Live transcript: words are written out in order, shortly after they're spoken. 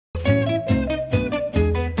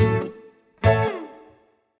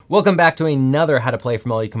Welcome back to another How to Play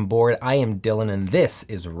from AYCB board. I am Dylan and this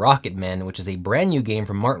is Rocketmen, which is a brand new game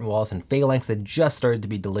from Martin Wallace and Phalanx that just started to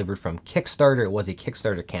be delivered from Kickstarter. It was a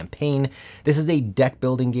Kickstarter campaign. This is a deck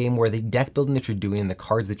building game where the deck building that you're doing and the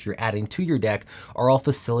cards that you're adding to your deck are all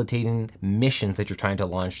facilitating missions that you're trying to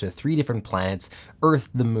launch to 3 different planets, Earth,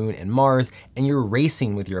 the Moon, and Mars, and you're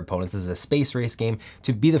racing with your opponents. This is a space race game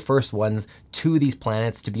to be the first ones to these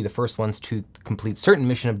planets, to be the first ones to complete certain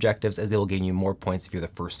mission objectives, as they will gain you more points if you're the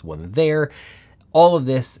first one there. All of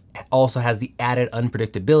this also has the added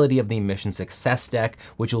unpredictability of the mission success deck,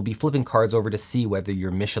 which will be flipping cards over to see whether your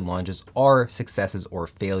mission launches are successes or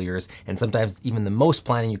failures. And sometimes even the most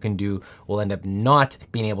planning you can do will end up not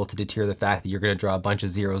being able to deter the fact that you're going to draw a bunch of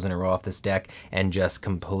zeros in a row off this deck and just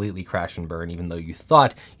completely crash and burn, even though you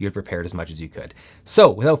thought you had prepared as much as you could. So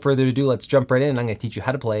without further ado, let's jump right in and I'm going to teach you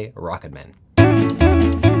how to play Rocketmen.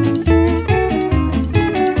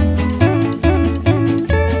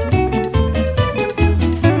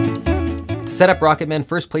 To set up Rocketmen,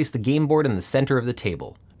 first place the game board in the center of the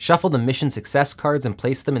table. Shuffle the mission success cards and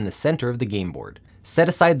place them in the center of the game board. Set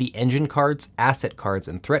aside the engine cards, asset cards,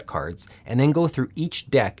 and threat cards, and then go through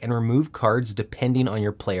each deck and remove cards depending on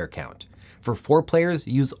your player count. For 4 players,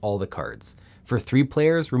 use all the cards. For 3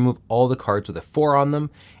 players, remove all the cards with a 4 on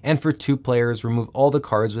them, and for 2 players, remove all the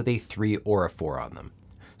cards with a 3 or a 4 on them.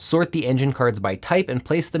 Sort the engine cards by type and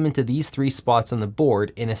place them into these 3 spots on the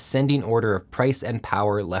board in ascending order of price and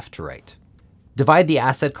power left to right. Divide the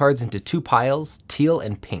asset cards into 2 piles, teal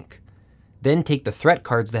and pink. Then take the threat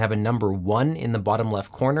cards that have a number 1 in the bottom left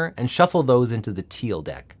corner and shuffle those into the teal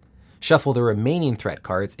deck. Shuffle the remaining threat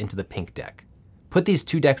cards into the pink deck. Put these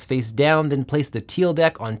 2 decks face down, then place the teal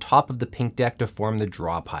deck on top of the pink deck to form the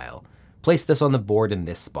draw pile. Place this on the board in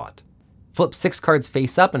this spot. Flip 6 cards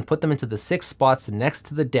face up and put them into the 6 spots next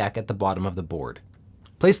to the deck at the bottom of the board.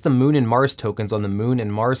 Place the Moon and Mars tokens on the Moon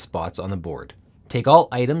and Mars spots on the board. Take all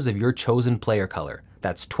items of your chosen player color.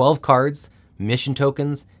 That's 12 cards, mission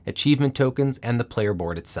tokens, achievement tokens, and the player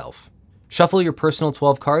board itself. Shuffle your personal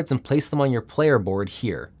 12 cards and place them on your player board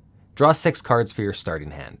here. Draw 6 cards for your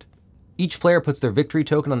starting hand. Each player puts their victory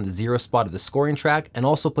token on the 0 spot of the scoring track and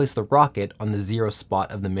also place the rocket on the 0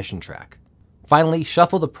 spot of the mission track. Finally,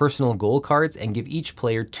 shuffle the personal goal cards and give each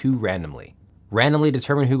player 2 randomly. Randomly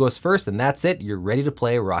determine who goes first, and that's it, you're ready to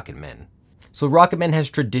play Rocketmen. So Rocketmen has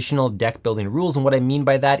traditional deck building rules, and what I mean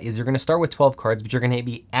by that is you're going to start with 12 cards, but you're going to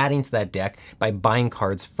be adding to that deck by buying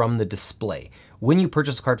cards from the display. When you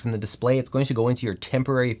purchase a card from the display, it's going to go into your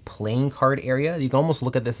temporary playing card area. You can almost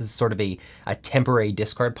look at this as sort of a temporary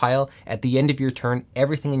discard pile. At the end of your turn,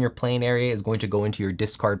 everything in your playing area is going to go into your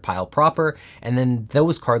discard pile proper, and then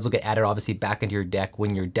those cards will get added obviously back into your deck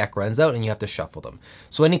when your deck runs out and you have to shuffle them.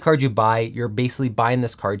 So any card you buy, you're basically buying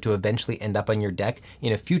this card to eventually end up on your deck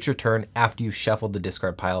in a future turn after you've shuffled the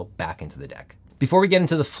discard pile back into the deck. Before we get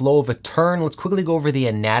into the flow of a turn, let's quickly go over the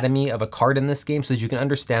anatomy of a card in this game so that you can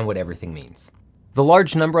understand what everything means. The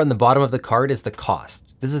large number on the bottom of the card is the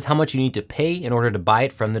cost. This is how much you need to pay in order to buy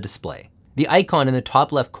it from the display. The icon in the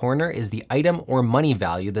top left corner is the item or money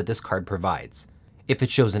value that this card provides. If it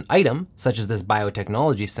shows an item, such as this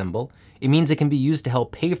biotechnology symbol, it means it can be used to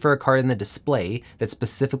help pay for a card in the display that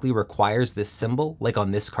specifically requires this symbol, like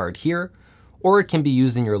on this card here, or it can be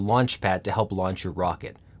used in your LAUNCHPAD to help launch your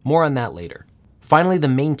rocket. More on that later. Finally, the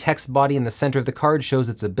main text body in the center of the card shows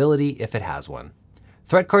its ability if it has one.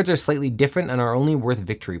 Threat cards are slightly different and are only worth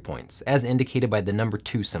victory points, as indicated by the number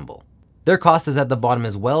 2 symbol. Their cost is at the bottom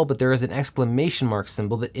as well, but there is an exclamation mark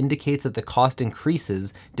symbol that indicates that the cost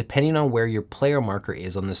increases depending on where your player marker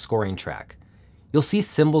is on the scoring track. You'll see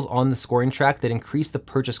symbols on the scoring track that increase the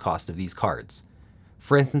purchase cost of these cards.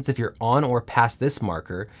 For instance, if you're on or past this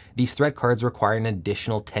marker, these threat cards require an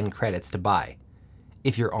additional 10 credits to buy.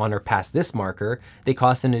 If you're on or past this marker, they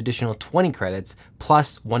cost an additional 20 credits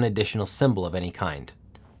plus 1 additional symbol of any kind.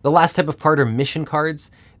 The last type of card are mission cards.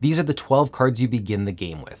 These are the 12 cards you begin the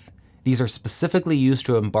game with. These are specifically used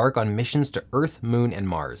to embark on missions to Earth, Moon, and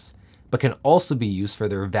Mars, but can also be used for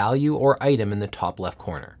their value or item in the top left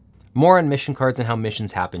corner. More on mission cards and how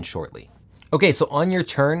missions happen shortly. Okay, so on your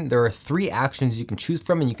turn, there are 3 actions you can choose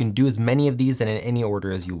from, and you can do as many of these and in any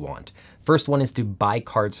order as you want. First one is to buy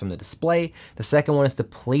cards from the display. The second one is to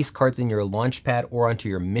place cards in your LAUNCHPAD or onto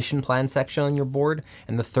your mission plan section on your board.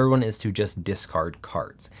 And the third one is to just discard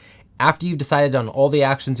cards. After you've decided on all the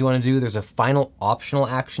actions you want to do, there's a final optional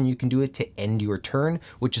action you can do it to end your turn,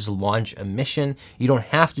 which is launch a mission. You don't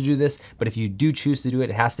have to do this, but if you do choose to do it,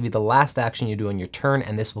 it has to be the last action you do on your turn,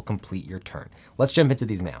 and this will complete your turn. Let's jump into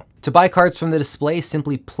these now. To buy cards from the display,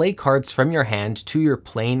 simply play cards from your hand to your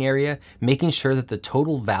playing area, making sure that the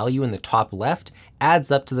total value in the top left adds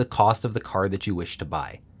up to the cost of the card that you wish to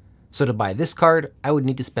buy. So to buy this card, I would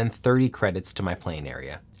need to spend 30 credits to my playing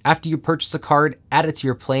area. After you purchase a card, add it to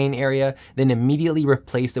your playing area, then immediately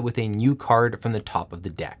replace it with a new card from the top of the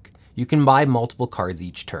deck. You can buy multiple cards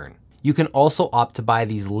each turn. You can also opt to buy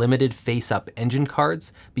these limited face-up engine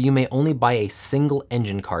cards, but you may only buy a single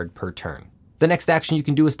engine card per turn. The next action you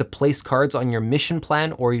can do is to place cards on your mission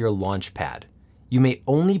plan or your launch pad. You may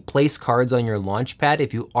only place cards on your launch pad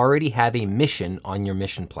if you already have a mission on your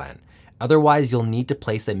mission plan. Otherwise, you'll need to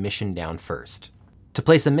place a mission down first. To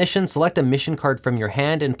place a mission, select a mission card from your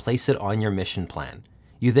hand and place it on your mission plan.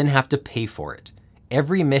 You then have to pay for it.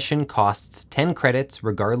 Every mission costs 10 credits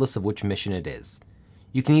regardless of which mission it is.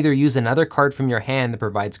 You can either use another card from your hand that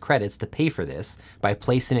provides credits to pay for this by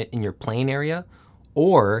placing it in your playing area,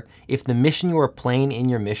 or if the mission you are playing in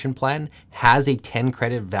your mission plan has a 10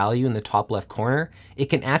 credit value in the top left corner, it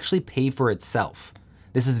can actually pay for itself.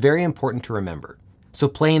 This is very important to remember. So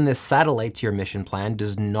playing this satellite to your mission plan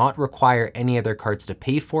does not require any other cards to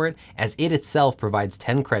pay for it, as it itself provides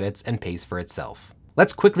 10 credits and pays for itself.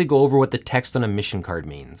 Let's quickly go over what the text on a mission card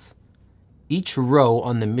means. Each row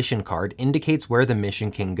on the mission card indicates where the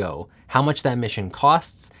mission can go, how much that mission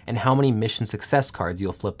costs, and how many mission success cards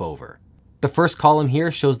you'll flip over. The first column here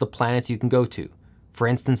shows the planets you can go to. For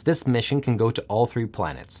instance, this mission can go to all 3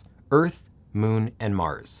 planets, Earth, Moon, and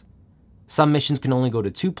Mars. Some missions can only go to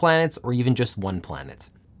 2 planets or even just 1 planet.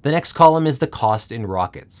 The next column is the cost in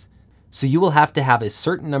rockets. So you will have to have a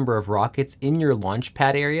certain number of rockets in your launch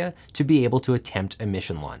pad area to be able to attempt a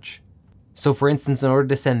mission launch. So for instance, in order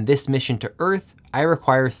to send this mission to Earth, I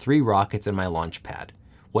require 3 rockets in my launch pad.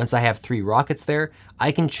 Once I have 3 rockets there,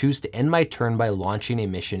 I can choose to end my turn by launching a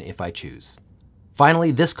mission if I choose.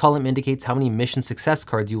 Finally, this column indicates how many mission success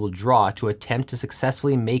cards you will draw to attempt to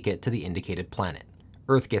successfully make it to the indicated planet.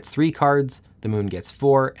 Earth gets 3 cards, the Moon gets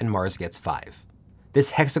 4, and Mars gets 5.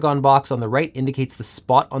 This hexagon box on the right indicates the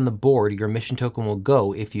spot on the board your mission token will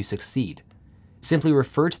go if you succeed. Simply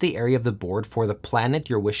refer to the area of the board for the planet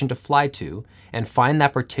you're wishing to fly to and find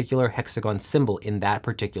that particular hexagon symbol in that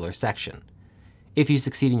particular section. If you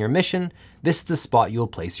succeed in your mission, this is the spot you will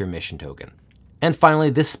place your mission token. And finally,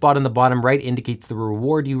 this spot on the bottom right indicates the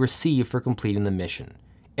reward you receive for completing the mission.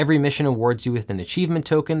 Every mission awards you with an achievement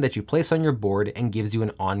token that you place on your board and gives you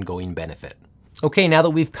an ongoing benefit. Okay, now that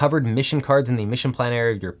we've covered mission cards in the mission plan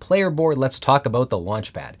area of your player board, let's talk about the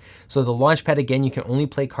launchpad. So the launchpad, again, you can only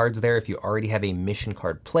play cards there if you already have a mission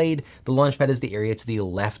card played. The launchpad is the area to the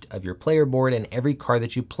left of your player board, and every card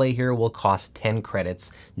that you play here will cost 10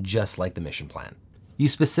 credits, just like the mission plan. You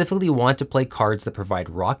specifically want to play cards that provide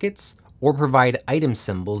rockets or provide item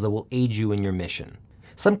symbols that will aid you in your mission.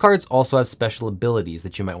 Some cards also have special abilities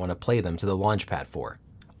that you might want to play them to the launchpad for.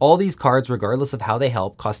 All these cards, regardless of how they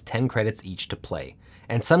help, cost 10 credits each to play,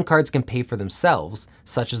 and some cards can pay for themselves,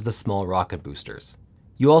 such as the small rocket boosters.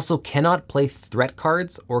 You also cannot play threat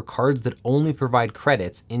cards or cards that only provide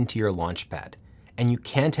credits into your launchpad, and you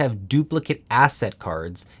can't have duplicate asset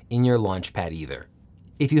cards in your launchpad either.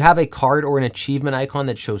 If you have a card or an achievement icon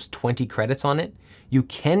that shows 20 credits on it, you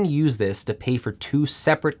can use this to pay for 2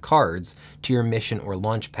 separate cards to your mission or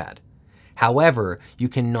launchpad. However, you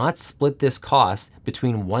cannot split this cost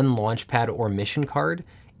between one launchpad or mission card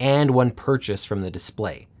and one purchase from the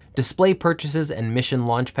display. Display purchases and mission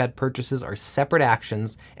launchpad purchases are separate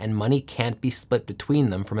actions, and money can't be split between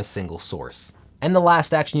them from a single source. And the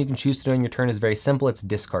last action you can choose to do on your turn is very simple. It's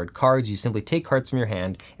discard cards. You simply take cards from your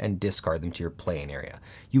hand and discard them to your playing area.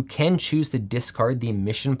 You can choose to discard the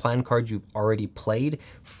mission plan cards you've already played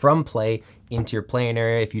from play into your playing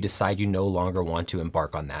area if you decide you no longer want to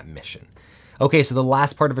embark on that mission. Okay, so the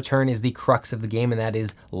last part of a turn is the crux of the game, and that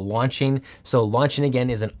is launching. So launching,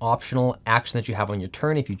 again, is an optional action that you have on your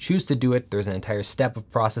turn. If you choose to do it, there's an entire step of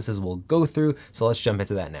processes we'll go through, so let's jump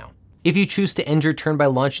into that now. If you choose to end your turn by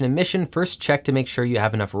launching a mission, first check to make sure you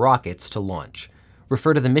have enough rockets to launch.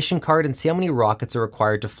 Refer to the mission card and see how many rockets are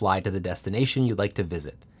required to fly to the destination you'd like to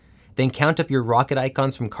visit. Then count up your rocket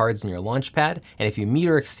icons from cards in your launch pad, and if you meet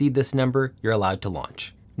or exceed this number, you're allowed to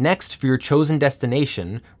launch. Next, for your chosen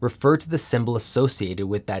destination, refer to the symbol associated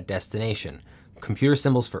with that destination. Computer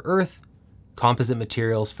symbols for Earth, composite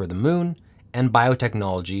materials for the Moon, and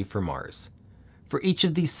biotechnology for Mars. For each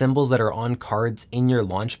of these symbols that are on cards in your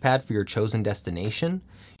launch pad for your chosen destination,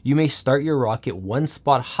 you may start your rocket one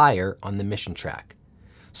spot higher on the mission track.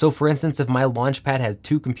 So for instance, if my launch pad has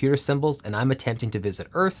 2 computer symbols and I'm attempting to visit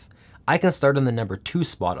Earth, I can start on the number 2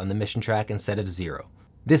 spot on the mission track instead of 0.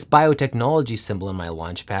 This biotechnology symbol in my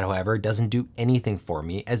launch pad, however, doesn't do anything for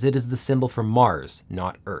me, as it is the symbol for Mars,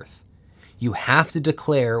 not Earth. You have to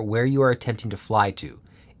declare where you are attempting to fly to.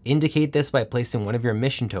 Indicate this by placing one of your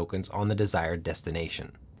mission tokens on the desired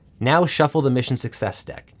destination. Now shuffle the mission success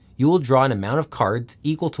deck. You will draw an amount of cards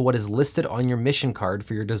equal to what is listed on your mission card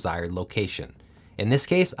for your desired location. In this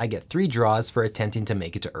case, I get 3 draws for attempting to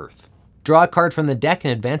make it to Earth. Draw a card from the deck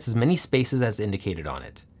and advance as many spaces as indicated on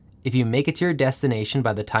it. If you make it to your destination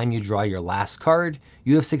by the time you draw your last card,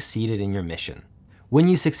 you have succeeded in your mission. When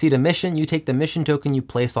you succeed a mission, you take the mission token you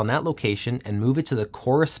placed on that location and move it to the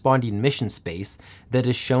corresponding mission space that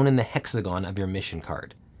is shown in the hexagon of your mission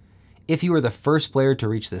card. If you are the first player to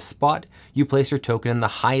reach this spot, you place your token in the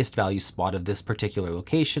highest value spot of this particular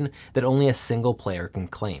location that only a single player can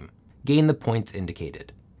claim. Gain the points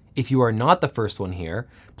indicated. If you are not the first one here,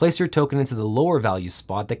 place your token into the lower value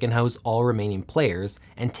spot that can house all remaining players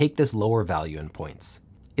and take this lower value in points.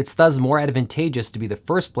 It's thus more advantageous to be the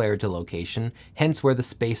first player to location, hence where the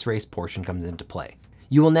space race portion comes into play.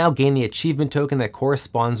 You will now gain the achievement token that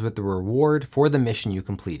corresponds with the reward for the mission you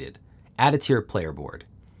completed. Add it to your player board.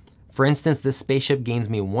 For instance, this spaceship gains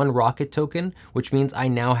me 1 rocket token, which means I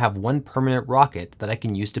now have 1 permanent rocket that I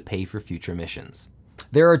can use to pay for future missions.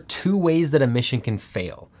 There are 2 ways that a mission can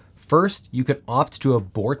fail. First, you can opt to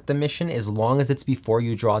abort the mission as long as it's before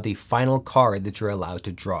you draw the final card that you're allowed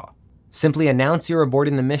to draw. Simply announce you're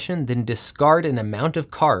aborting the mission, then discard an amount of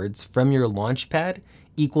cards from your launch pad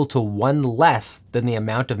equal to 1 less than the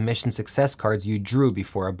amount of mission success cards you drew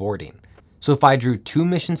before aborting. So if I drew 2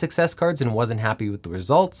 mission success cards and wasn't happy with the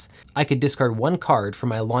results, I could discard 1 card from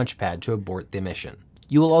my launch pad to abort the mission.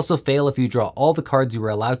 You will also fail if you draw all the cards you were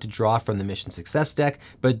allowed to draw from the mission success deck,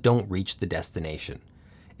 but don't reach the destination.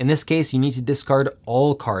 In this case, you need to discard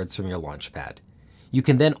all cards from your launch pad. You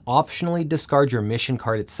can then optionally discard your mission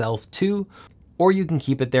card itself too, or you can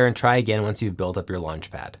keep it there and try again once you've built up your launch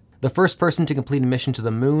pad. The first person to complete a mission to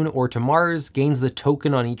the moon or to Mars gains the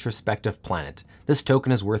token on each respective planet. This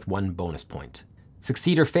token is worth 1 bonus point.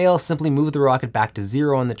 Succeed or fail, simply move the rocket back to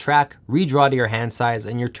 0 on the track, redraw to your hand size,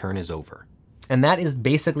 and your turn is over. And that is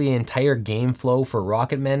basically the entire game flow for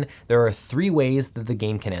Rocketmen. There are 3 ways that the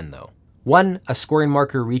game can end though. 1, a scoring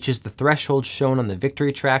marker reaches the threshold shown on the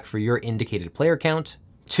victory track for your indicated player count.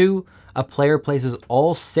 2, a player places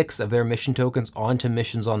all 6 of their mission tokens onto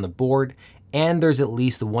missions on the board, and there's at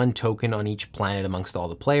least 1 token on each planet amongst all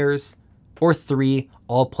the players. Or 3,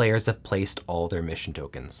 all players have placed all their mission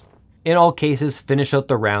tokens. In all cases, finish out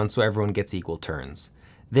the round so everyone gets equal turns.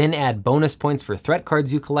 Then add bonus points for threat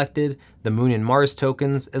cards you collected, the Moon and Mars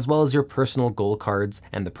tokens, as well as your personal goal cards,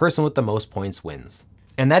 and the person with the most points wins.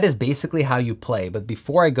 And that is basically how you play, but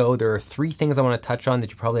before I go, there are 3 things I want to touch on that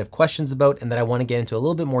you probably have questions about and that I want to get into a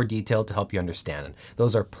little bit more detail to help you understand.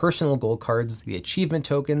 Those are personal goal cards, the achievement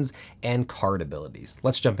tokens, and card abilities.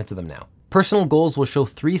 Let's jump into them now. Personal goals will show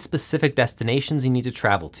 3 specific destinations you need to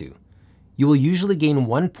travel to. You will usually gain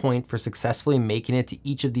 1 point for successfully making it to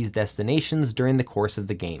each of these destinations during the course of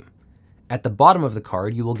the game. At the bottom of the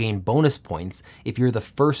card, you will gain bonus points if you're the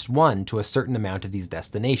first one to a certain amount of these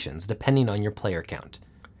destinations, depending on your player count.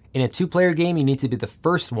 In a 2-player game, you need to be the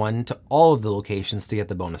first one to all of the locations to get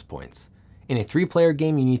the bonus points. In a 3-player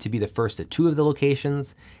game, you need to be the first to 2 of the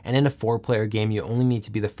locations, and in a 4-player game, you only need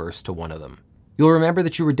to be the first to 1 of them. You'll remember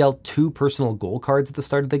that you were dealt 2 personal goal cards at the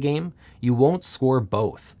start of the game. You won't score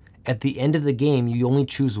both. At the end of the game, you only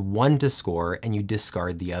choose 1 to score and you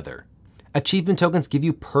discard the other. Achievement tokens give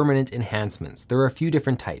you permanent enhancements. There are a few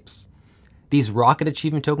different types. These rocket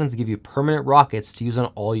achievement tokens give you permanent rockets to use on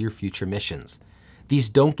all your future missions. These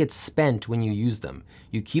don't get spent when you use them.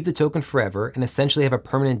 You keep the token forever and essentially have a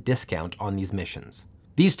permanent discount on these missions.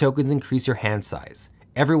 These tokens increase your hand size.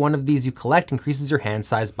 Every one of these you collect increases your hand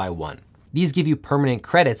size by 1. These give you permanent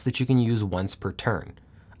credits that you can use once per turn.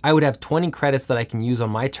 I would have 20 credits that I can use on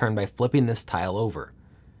my turn by flipping this tile over.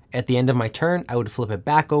 At the end of my turn, I would flip it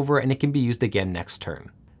back over and it can be used again next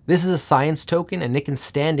turn. This is a science token and it can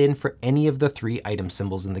stand in for any of the 3 item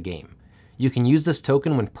symbols in the game. You can use this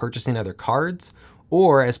token when purchasing other cards,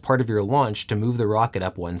 or as part of your launch to move the rocket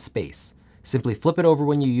up 1 space. Simply flip it over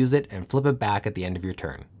when you use it and flip it back at the end of your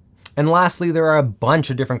turn. And lastly, there are a bunch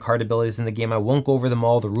of different card abilities in the game. I won't go over them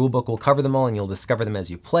all. The rulebook will cover them all and you'll discover them as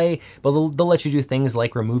you play, but they'll let you do things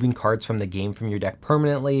like removing cards from the game from your deck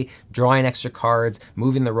permanently, drawing extra cards,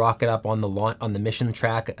 moving the rocket up on the mission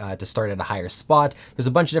track to start at a higher spot. There's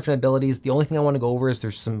a bunch of different abilities. The only thing I want to go over is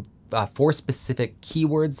there's some 4 specific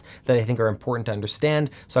keywords that I think are important to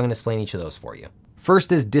understand, so I'm going to explain each of those for you.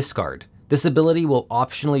 First is discard. This ability will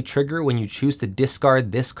optionally trigger when you choose to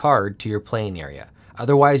discard this card to your playing area.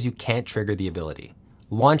 Otherwise, you can't trigger the ability.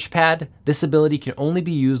 Launchpad. This ability can only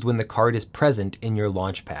be used when the card is present in your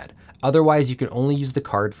launchpad. Otherwise, you can only use the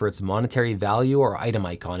card for its monetary value or item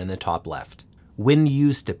icon in the top left. When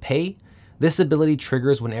used to pay. This ability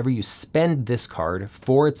triggers whenever you spend this card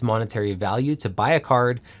for its monetary value to buy a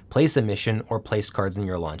card, place a mission, or place cards in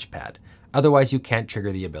your launchpad. Otherwise, you can't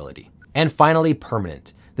trigger the ability. And finally,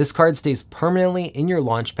 permanent. This card stays permanently in your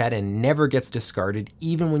launchpad and never gets discarded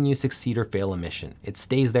even when you succeed or fail a mission. It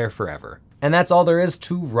stays there forever. And that's all there is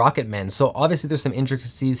to Rocketmen. So obviously there's some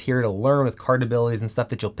intricacies here to learn with card abilities and stuff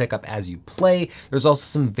that you'll pick up as you play. There's also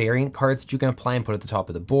some variant cards that you can apply and put at the top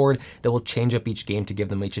of the board that will change up each game to give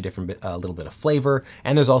them each a different little bit of flavor.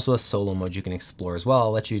 And there's also a solo mode you can explore as well. I'll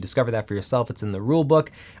let you discover that for yourself. It's in the rule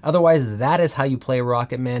book. Otherwise, that is how you play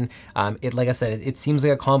Rocketmen. Like I said, it seems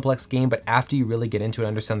like a complex game, but after you really get into it and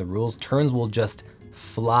understand the rules, turns will just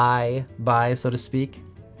fly by, so to speak.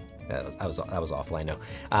 That was awful, I know.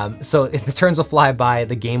 So if the turns will fly by,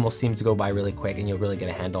 the game will seem to go by really quick and you'll really get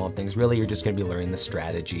a handle on things. Really, you're just gonna be learning the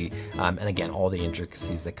strategy and again, all the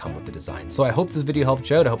intricacies that come with the design. So I hope this video helped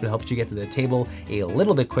you out. I hope it helped you get to the table a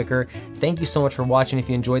little bit quicker. Thank you so much for watching. If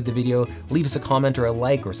you enjoyed the video, leave us a comment or a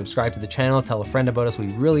like or subscribe to the channel. Tell a friend about us. We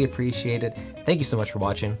really appreciate it. Thank you so much for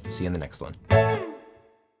watching. See you in the next one.